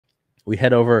we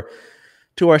head over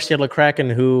to our Seattle Kraken,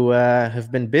 who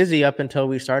have been busy up until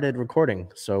we started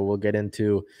recording. So we'll get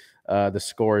into the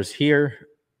scores here.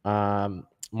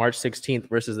 March 16th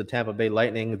versus the Tampa Bay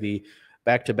Lightning, the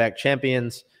back-to-back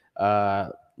champions,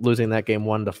 losing that game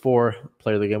 1-4.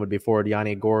 Player of the game would be forward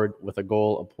Yanni Gourde with a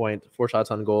goal, a point, 4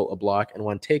 shots on goal, a block, and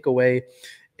 1 takeaway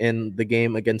in the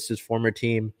game against his former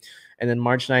team. And then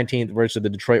March 19th versus the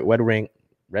Detroit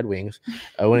Red Wings,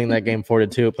 winning that game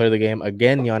 4-2. Player of the game,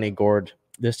 again, Yanni Gourde,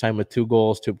 this time with 2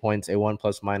 goals, 2 points, a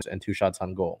 1+- and 2 shots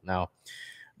on goal. Now,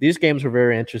 these games were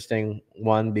very interesting.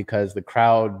 One, because the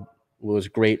crowd was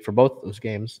great for both those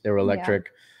games. They were electric.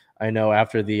 Yeah. I know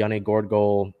after the Yanni Gourde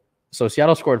goal, so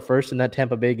Seattle scored first in that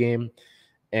Tampa Bay game,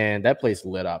 and that place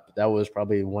lit up. That was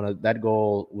probably that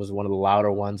goal was one of the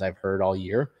louder ones I've heard all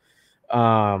year.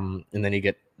 And then you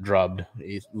get drubbed.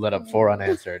 He let up 4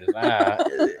 unanswered.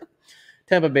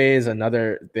 Tampa Bay is I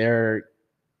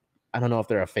don't know if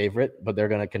they're a favorite, but they're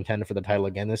going to contend for the title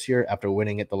again this year after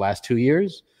winning it the last 2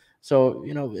 years. So,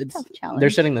 they're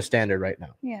setting the standard right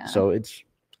now. Yeah. So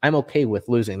I'm okay with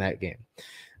losing that game.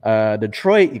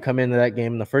 Detroit, you come into that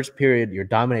game in the first period, you're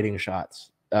dominating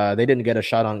shots. They didn't get a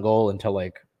shot on goal until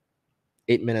like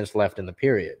 8 minutes left in the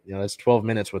period. That's 12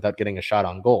 minutes without getting a shot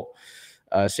on goal.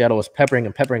 Seattle was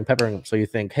peppering. So you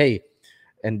think, hey,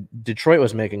 and Detroit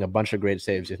was making a bunch of great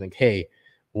saves. You think, hey,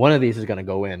 one of these is going to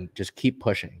go in. Just keep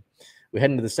pushing. We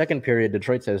head into the second period.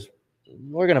 Detroit says,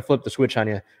 we're going to flip the switch on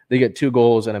you. They get 2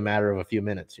 goals in a matter of a few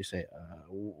minutes. You say,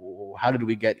 how did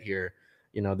we get here?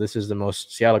 This is the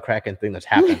most Seattle Kraken thing that's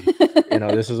happened.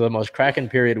 This is the most Kraken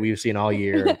period we've seen all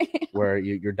year where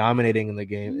you're dominating in the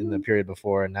game in the period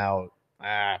before, and now,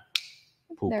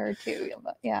 poop. There are 2,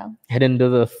 yeah. Head into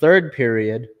the third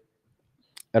period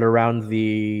at around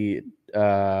the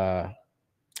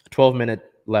 12-minute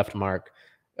left mark.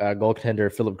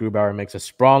 Goaltender Philip Grubauer makes a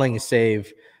sprawling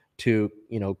save to,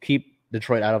 keep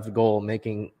Detroit out of the goal,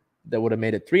 making that would have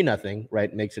made it 3-0,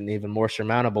 right? Makes it an even more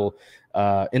insurmountable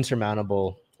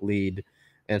lead.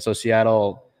 And so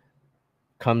Seattle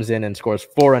comes in and scores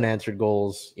 4 unanswered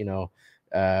goals.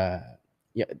 The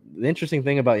interesting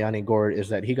thing about Yanni Gourde is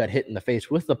that he got hit in the face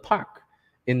with the puck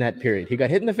in that period. He got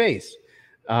hit in the face.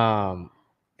 And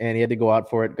he had to go out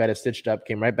for it, got it stitched up,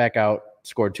 came right back out,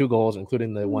 scored 2 goals,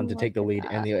 including the one to take the lead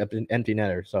and the empty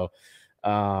netter. So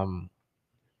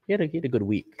he had a good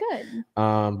week. Good.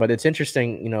 But it's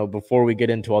interesting, before we get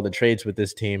into all the trades with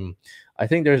this team, I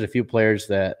think there's a few players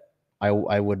that I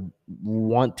would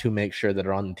want to make sure that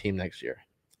are on the team next year.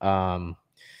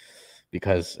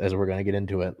 Because as we're going to get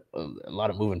into it, a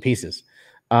lot of moving pieces.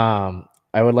 I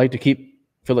would like to keep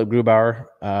Philip Grubauer.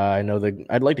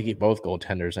 I'd like to keep both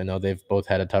goaltenders. I know they've both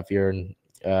had a tough year, and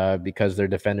because their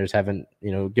defenders haven't,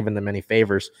 given them any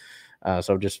favors.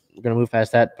 So just going to move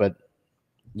past that. But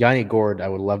Yanni Gourde, I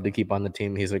would love to keep on the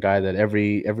team. He's a guy that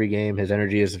every game, his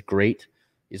energy is great.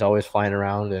 He's always flying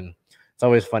around, and it's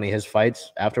always funny. His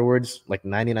fights afterwards, like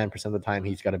 99% of the time,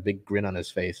 he's got a big grin on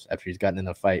his face after he's gotten in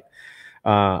a fight.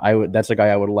 That's a guy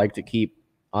I would like to keep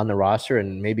on the roster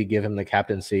and maybe give him the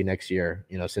captaincy next year,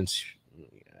 since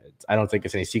I don't think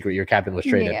it's any secret your captain was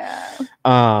traded. Yeah.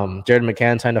 Jared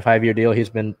McCann signed a 5-year deal. He's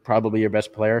been probably your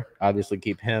best player. Obviously,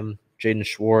 keep him. Jaden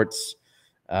Schwartz.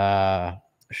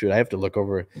 I have to look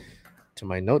over to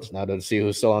my notes now to see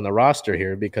who's still on the roster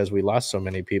here because we lost so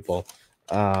many people.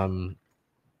 Jordan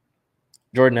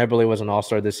Eberle was an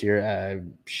all-star this year.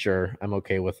 Sure, I'm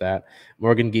okay with that.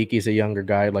 Morgan Geekie's a younger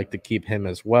guy. I'd like to keep him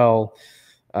as well.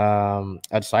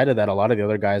 Outside of that, a lot of the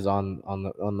other guys on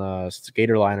the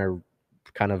skater line are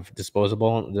kind of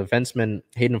disposable. The defenseman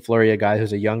Hayden Fleury, a guy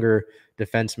who's a younger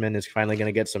defenseman, is finally going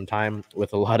to get some time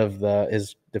with a lot of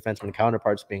his defenseman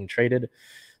counterparts being traded.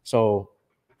 So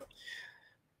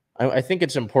I think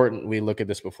it's important we look at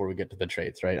this before we get to the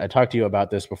trades, right? I talked to you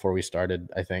about this before we started,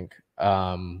 I think.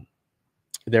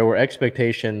 There were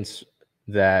expectations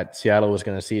that Seattle was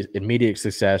going to see immediate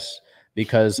success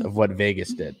because of what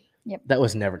Vegas did. Yep. That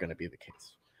was never going to be the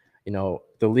case.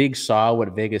 The league saw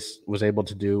what Vegas was able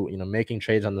to do, making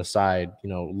trades on the side,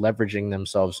 leveraging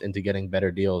themselves into getting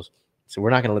better deals. So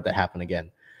we're not going to let that happen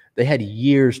again. They had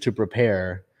years to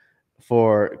prepare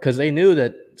because they knew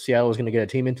that Seattle was going to get a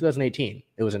team in 2018.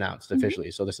 It was announced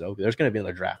officially. So they said, okay, there's going to be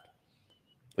another draft.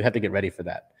 We have to get ready for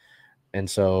that. And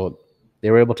so they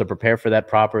were able to prepare for that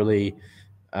properly.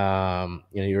 You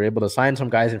were able to sign some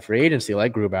guys in free agency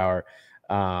like Grubauer.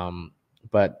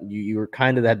 But you were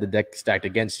kind of had the deck stacked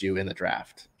against you in the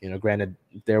draft. Granted,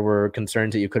 there were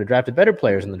concerns that you could have drafted better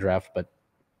players in the draft, but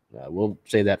we'll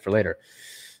save that for later.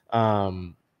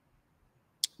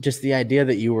 Just the idea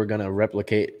that you were going to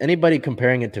replicate anybody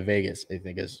comparing it to Vegas, I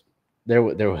think is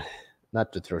there.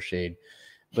 Not to throw shade,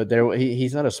 But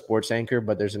he's not a sports anchor,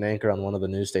 but there's an anchor on one of the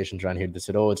news stations around here that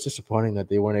said, "Oh, it's disappointing that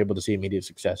they weren't able to see immediate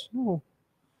success." No.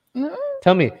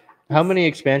 Tell me, how many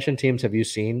expansion teams have you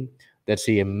seen that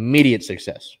see immediate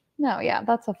success? No, yeah,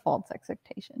 that's a false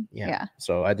expectation. Yeah.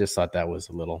 So I just thought that was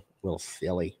a little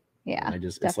silly. Yeah.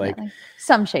 It's definitely. like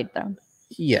some shade though.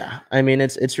 Yeah, I mean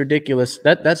it's ridiculous.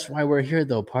 That's why we're here,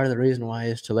 though. Part of the reason why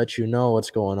is to let you know what's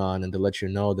going on and to let you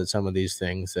know that some of these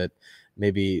things that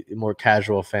maybe more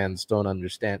casual fans don't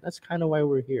understand. That's kind of why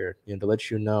we're here, to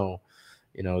let you know,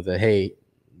 that hey,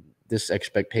 this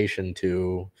expectation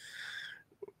to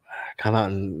come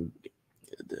out and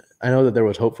I know that there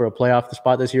was hope for a playoff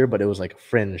spot this year, but it was like a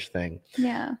fringe thing.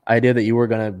 Yeah. Idea that you were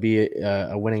going to be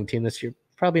a winning team this year,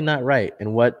 probably not right.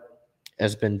 And what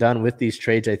has been done with these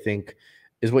trades, I think,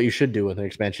 is what you should do with an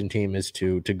expansion team is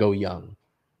to go young,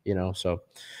 So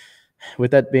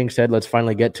with that being said, let's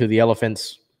finally get to the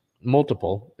elephants,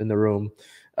 multiple in the room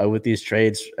with these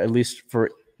trades, at least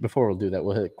before we'll do that,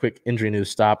 we'll hit a quick injury news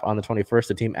stop. On the 21st,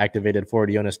 the team activated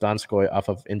forward Jonas Donskoy off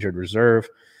of injured reserve,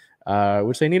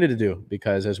 which they needed to do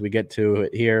because as we get to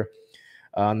it here,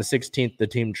 on the 16th, the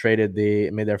team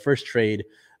made their first trade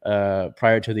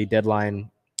prior to the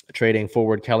deadline, trading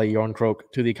forward Calle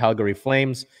Jarnkrok to the Calgary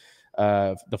Flames.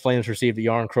 The Flames received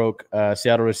Jarnkrok.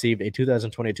 Seattle received a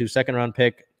 2022 second-round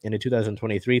pick and a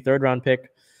 2023 third-round pick,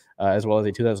 as well as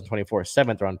a 2024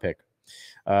 seventh-round pick.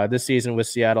 This season with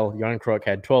Seattle, Jarnkrok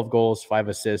had 12 goals, 5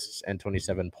 assists, and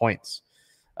 27 points.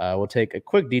 We'll take a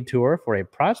quick detour for a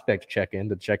prospect check-in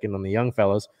to check in on the young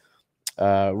fellows.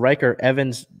 Riker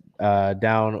Evans,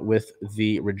 down with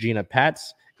the Regina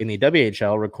Pats in the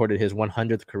WHL, recorded his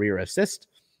 100th career assist.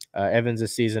 Evans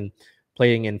this season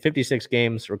playing in 56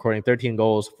 games, recording 13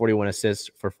 goals, 41 assists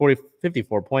for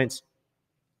 54 points,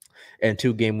 and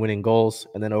 2 game-winning goals.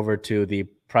 And then over to the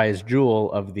prize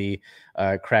jewel of the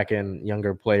Kraken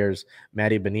younger players,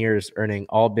 Matty Beniers earning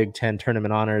all Big Ten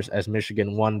tournament honors as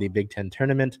Michigan won the Big Ten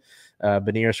tournament.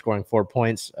 Beniers scoring 4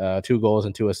 points, 2 goals,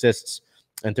 and 2 assists,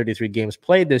 and 33 games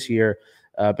played this year.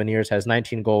 Beniers has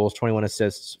 19 goals, 21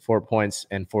 assists, 4 points,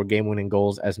 and 4 game-winning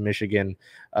goals as Michigan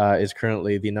is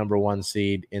currently the number 1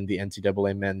 seed in the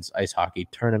NCAA men's ice hockey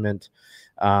tournament.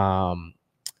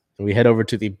 We head over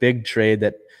to the big trade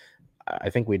that I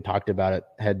think we talked about. It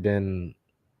had been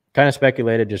kind of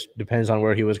speculated, just depends on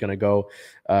where he was going to go.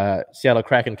 Seattle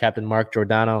Kraken captain Mark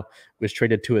Giordano was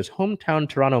traded to his hometown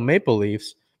Toronto Maple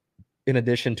Leafs in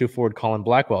addition to forward Colin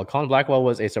Blackwell. Colin Blackwell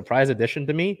was a surprise addition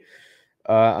to me.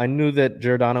 I knew that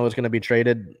Giordano was going to be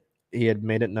traded. He had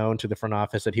made it known to the front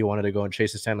office that he wanted to go and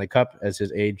chase the Stanley Cup as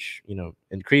his age,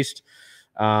 increased.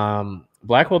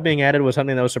 Blackwell being added was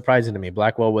something that was surprising to me.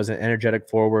 Blackwell was an energetic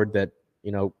forward that,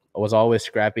 was always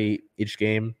scrappy each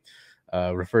game,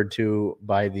 referred to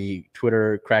by the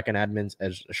Twitter Kraken admins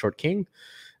as a short king.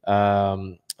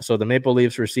 So the Maple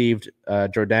Leafs received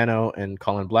Giordano and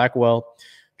Colin Blackwell.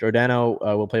 Giordano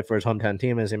will play for his hometown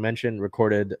team, as I mentioned,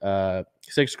 recorded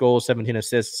 6 goals, 17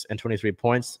 assists, and 23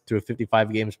 points through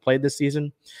 55 games played this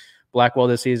season. Blackwell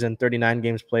this season, 39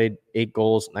 games played, 8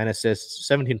 goals, 9 assists,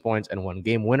 17 points, and 1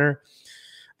 game winner.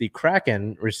 The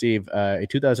Kraken received a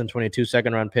 2022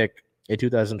 second-round pick, a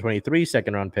 2023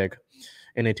 second-round pick,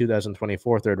 and a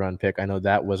 2024 third-round pick. I know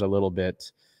that was a little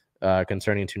bit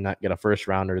concerning to not get a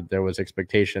first-rounder. There was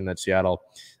expectation that Seattle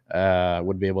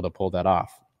would be able to pull that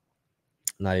off.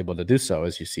 Not able to do so,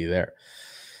 as you see there.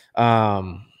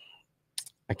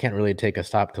 I can't really take a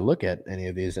stop to look at any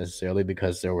of these necessarily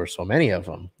because there were so many of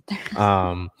them.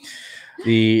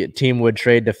 The team would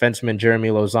trade defenseman Jeremy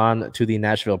Lauzon to the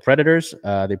Nashville Predators.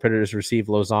 The Predators received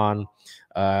Lauzon,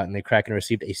 and the Kraken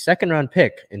received a second-round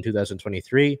pick in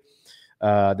 2023.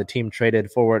 The team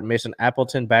traded forward Mason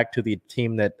Appleton back to the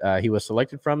team that he was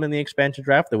selected from in the expansion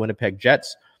draft, the Winnipeg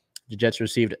Jets. The Jets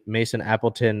received Mason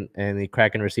Appleton, and the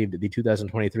Kraken received the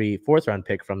 2023 fourth-round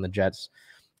pick from the Jets.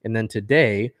 And then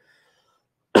today,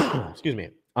 excuse me,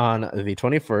 on the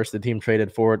 21st, the team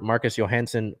traded forward Marcus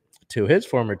Johansson to his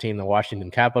former team, the Washington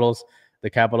Capitals. The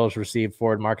Capitals received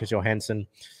forward Marcus Johansson,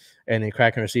 and the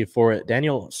Kraken received forward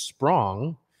Daniel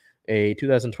Sprong, a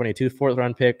 2022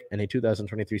 fourth-round pick and a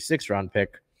 2023 sixth-round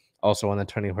pick. Also on the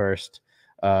 21st,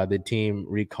 the team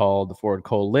recalled forward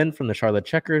Cole Lind from the Charlotte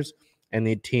Checkers, and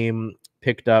the team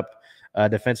picked up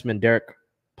defenseman Derek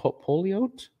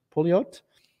Poliot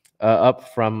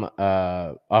off from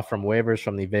waivers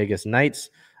from the Vegas Knights.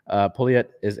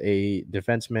 Poliot is a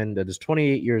defenseman that is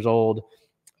 28 years old.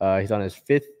 He's on his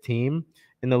 5th team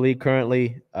in the league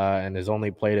currently, and has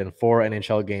only played in 4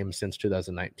 NHL games since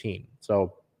 2019.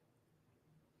 So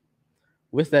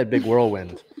with that big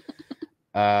whirlwind,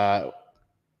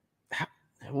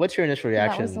 what's your initial That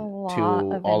reaction was a to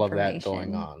lot of all of that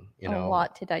going information. on? A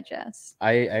lot to digest.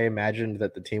 I imagined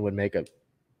that the team would make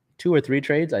 2 or 3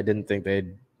 trades. I didn't think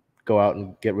they'd go out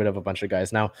and get rid of a bunch of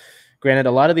guys. Now, granted,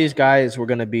 a lot of these guys were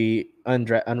going to be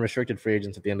unrestricted free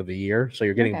agents at the end of the year, so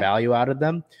you're getting value out of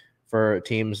them for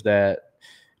teams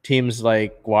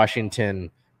like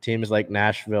Washington, teams like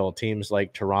Nashville, teams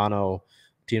like Toronto,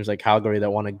 teams like Calgary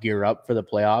that want to gear up for the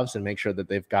playoffs and make sure that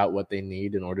they've got what they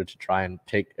need in order to try and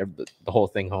take the whole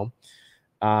thing home.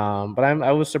 But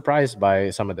I was surprised by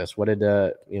some of this. What did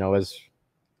as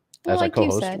a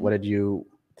co-host, what did you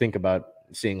think about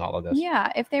seeing all of this?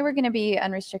 Yeah, if they were going to be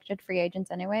unrestricted free agents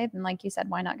anyway, then like you said,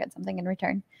 why not get something in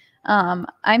return?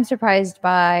 I'm surprised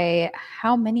by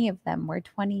how many of them were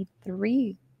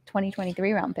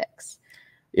 2023 round picks.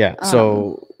 Yeah.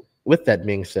 So with that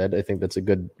being said, I think that's a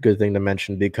good thing to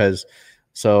mention, because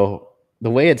so the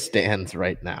way it stands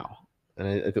right now,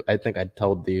 and I think I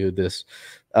told you this,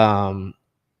 the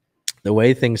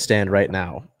way things stand right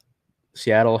now,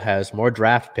 Seattle has more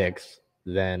draft picks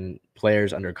than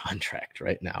players under contract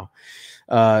right now.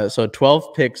 So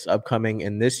 12 picks upcoming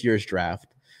in this year's draft,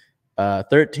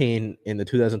 13 in the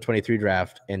 2023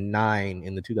 draft, and 9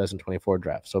 in the 2024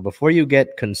 draft. So before you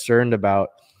get concerned about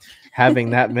having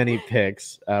that many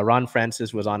picks, Ron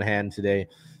Francis was on hand today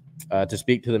to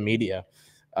speak to the media.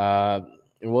 And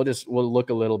we'll look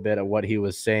a little bit at what he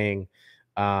was saying.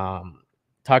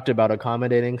 Talked about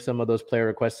accommodating some of those player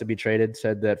requests to be traded,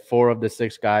 said that 4 of the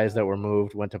 6 guys that were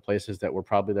moved went to places that were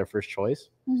probably their first choice.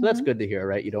 So that's good to hear,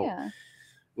 right? You don't,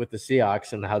 with the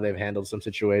Seahawks and how they've handled some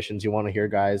situations, you want to hear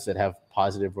guys that have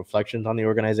positive reflections on the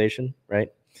organization, right?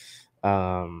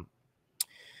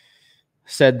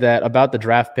 Said that about the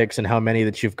draft picks and how many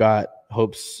that you've got,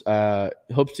 hopes to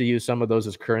use some of those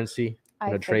as currency,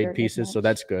 trade pieces. So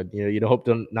that's good. You'd hope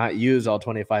to not use all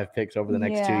 25 picks over the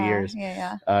next 2 years.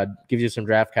 Gives you some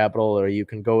draft capital, or you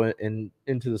can go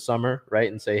into the summer, right,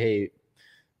 and say, hey,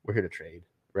 we're here to trade,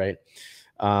 right?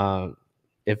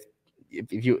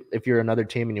 If you're another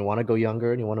team and you want to go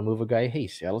younger and you want to move a guy, hey,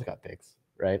 Seattle's got picks,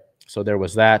 right? So there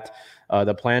was that.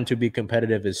 The plan to be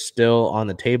competitive is still on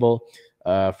the table.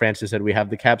 Francis said, we have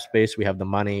the cap space, we have the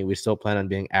money, we still plan on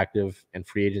being active in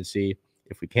free agency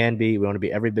if we can be. We want to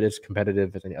be every bit as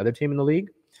competitive as any other team in the league.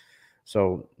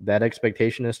 So that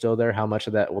expectation is still there. How much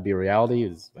of that will be reality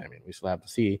is, we still have to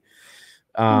see.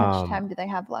 How much time do they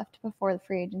have left before the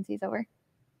free agency is over?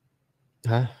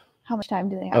 Huh? How much time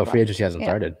do they have left? Free agency hasn't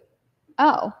started.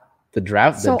 Oh. The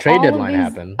trade deadline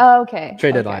happened. Oh, okay.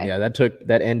 Trade deadline, yeah.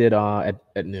 That ended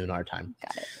at noon our time.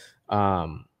 Got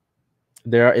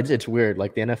it. It's weird,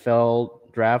 like the NFL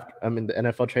draft, the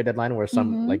NFL trade deadline, where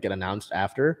some get announced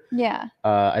after. Yeah.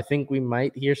 I think we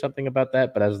might hear something about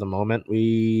that, but as of the moment,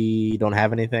 we don't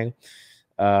have anything.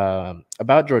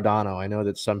 About Giordano, I know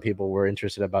that some people were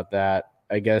interested about that.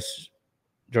 I guess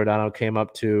Giordano came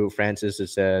up to Francis and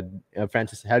said,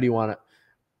 Francis,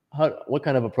 what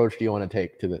kind of approach do you want to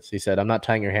take to this? He said, I'm not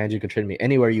tying your hands. You can trade me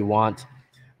anywhere you want.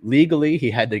 Legally, he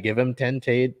had to give him 10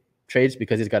 trades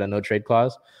because he's got a no trade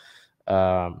clause.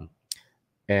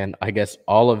 And I guess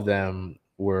all of them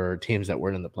were teams that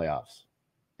weren't in the playoffs.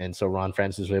 And so Ron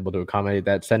Francis was able to accommodate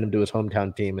that, send him to his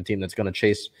hometown team, a team that's going to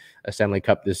chase a Stanley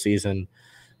Cup this season.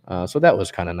 So that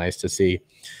was kind of nice to see.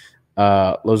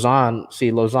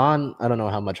 Lauzon, I don't know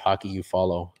how much hockey you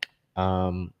follow.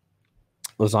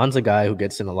 Lauzon's a guy who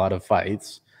gets in a lot of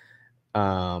fights,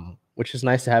 which is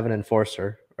nice to have an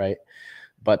enforcer, right?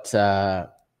 But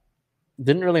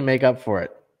didn't really make up for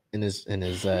it in his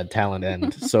talent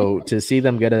end. So to see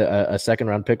them get a second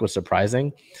round pick was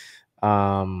surprising.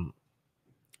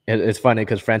 It's funny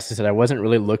because Francis said, I wasn't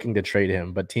really looking to trade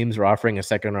him, but teams were offering a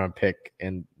second round pick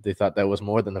and they thought that was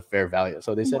more than a fair value.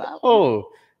 So they said, Oh,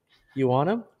 you want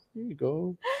him? Here you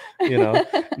go.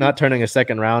 Not turning a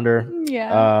second rounder.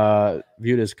 Yeah.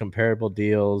 Viewed as comparable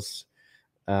deals.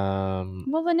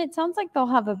 Well, then it sounds like they'll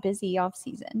have a busy off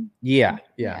season. Yeah.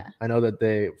 I know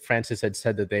that Francis had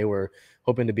said that they were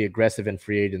hoping to be aggressive in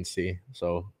free agency.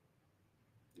 So,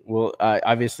 well,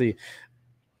 obviously,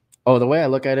 the way I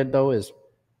look at it though is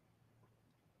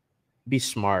be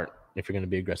smart if you're going to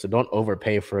be aggressive. Don't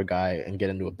overpay for a guy and get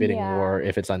into a bidding war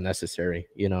if it's unnecessary.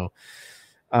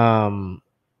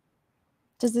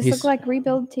 Does this look like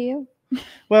rebuild to you?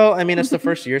 Well, it's the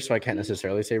first year, so I can't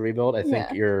necessarily say rebuild. I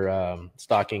think you're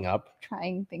stocking up.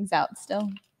 Trying things out still.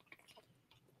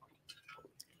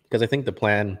 Because I think the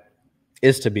plan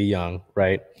is to be young,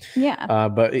 right? Yeah.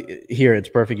 But here, it's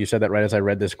perfect. You said that right as I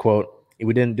read this quote.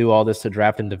 We didn't do all this to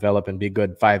draft and develop and be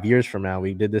good 5 years from now.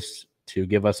 We did this to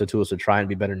give us the tools to try and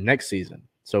be better next season.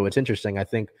 So it's interesting. I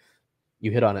think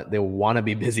you hit on it. They want to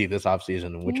be busy this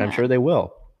offseason, which I'm sure they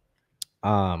will.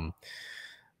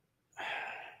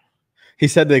 He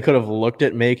said they could have looked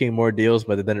at making more deals,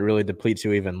 but then it really depletes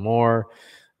you even more.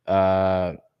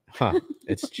 It's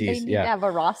They geez, need yeah. to have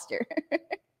a roster.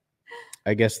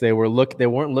 I guess they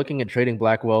weren't looking at trading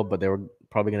Blackwell, but they were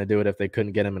probably going to do it if they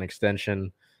couldn't get him an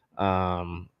extension.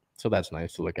 So that's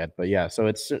nice to look at. But yeah, so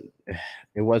it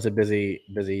was a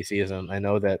busy season. I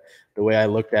know that the way I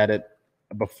looked at it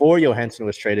before Johansson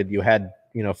was traded, you had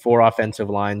 4 offensive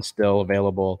lines still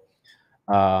available,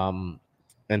 and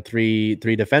three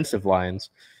defensive lines.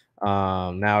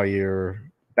 Now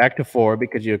you're back to 4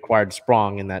 because you acquired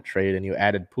Sprong in that trade and you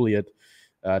added Pouliot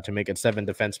to make it 7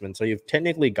 defensemen. So you've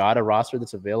technically got a roster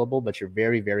that's available, but you're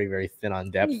very, very, very thin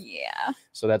on depth. Yeah.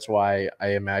 So that's why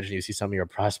I imagine you see some of your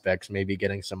prospects maybe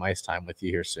getting some ice time with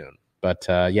you here soon. But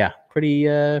yeah, pretty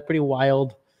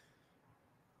wild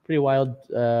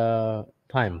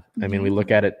time. I mean, we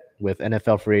look at it with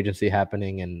NFL free agency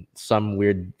happening and some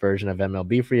weird version of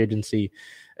MLB free agency,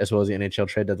 as well as the NHL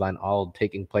trade deadline, all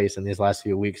taking place in these last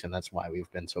few weeks, and that's why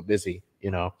we've been so busy,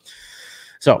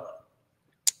 So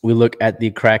we look at the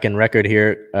Kraken record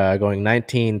here, going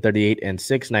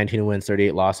 19-38-6, 19 wins,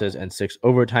 38 losses, and 6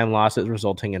 overtime losses,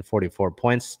 resulting in 44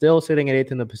 points. Still sitting at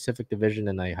 8th in the Pacific Division,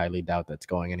 and I highly doubt that's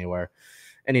going anywhere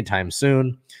anytime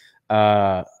soon.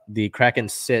 The Kraken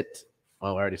sit.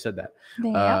 Well, I already said that.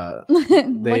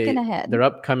 Looking ahead. Their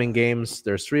upcoming games,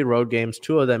 there's 3 road games,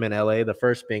 2 of them in LA. The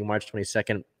first being March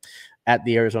 22nd at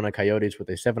the Arizona Coyotes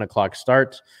with a 7 o'clock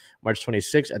start. March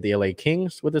 26th at the LA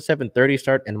Kings with a 7:30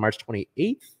 start, and March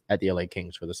 28th at the LA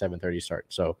Kings with a 7:30 start.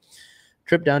 So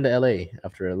trip down to LA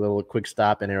after a little quick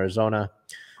stop in Arizona.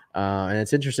 And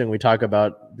it's interesting, we talk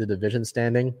about the division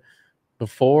standing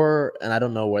before, and I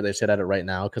don't know where they sit at it right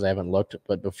now because I haven't looked,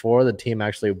 but before the team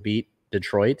actually beat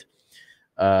Detroit,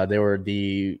 they were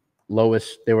the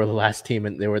lowest, they were the last team,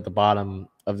 and they were at the bottom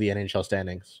of the NHL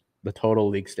standings, the total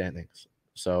league standings.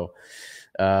 So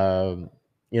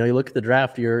you look at the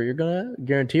draft, you're gonna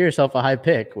guarantee yourself a high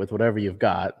pick with whatever you've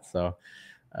got. So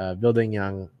building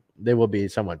young, they will be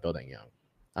somewhat building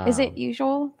young. Is it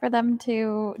usual for them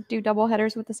to do double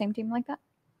headers with the same team like that?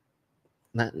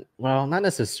 Not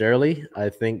necessarily. I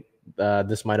think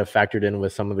this might have factored in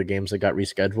with some of the games that got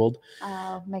rescheduled.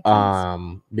 Makes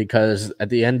sense. Because at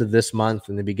the end of this month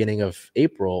and the beginning of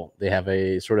April, they have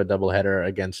a sort of doubleheader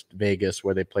against Vegas,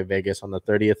 where they play Vegas on the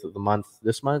 30th of the month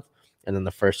this month, and then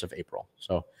the 1st of April.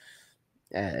 So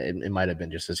it might have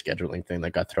been just a scheduling thing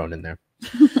that got thrown in there.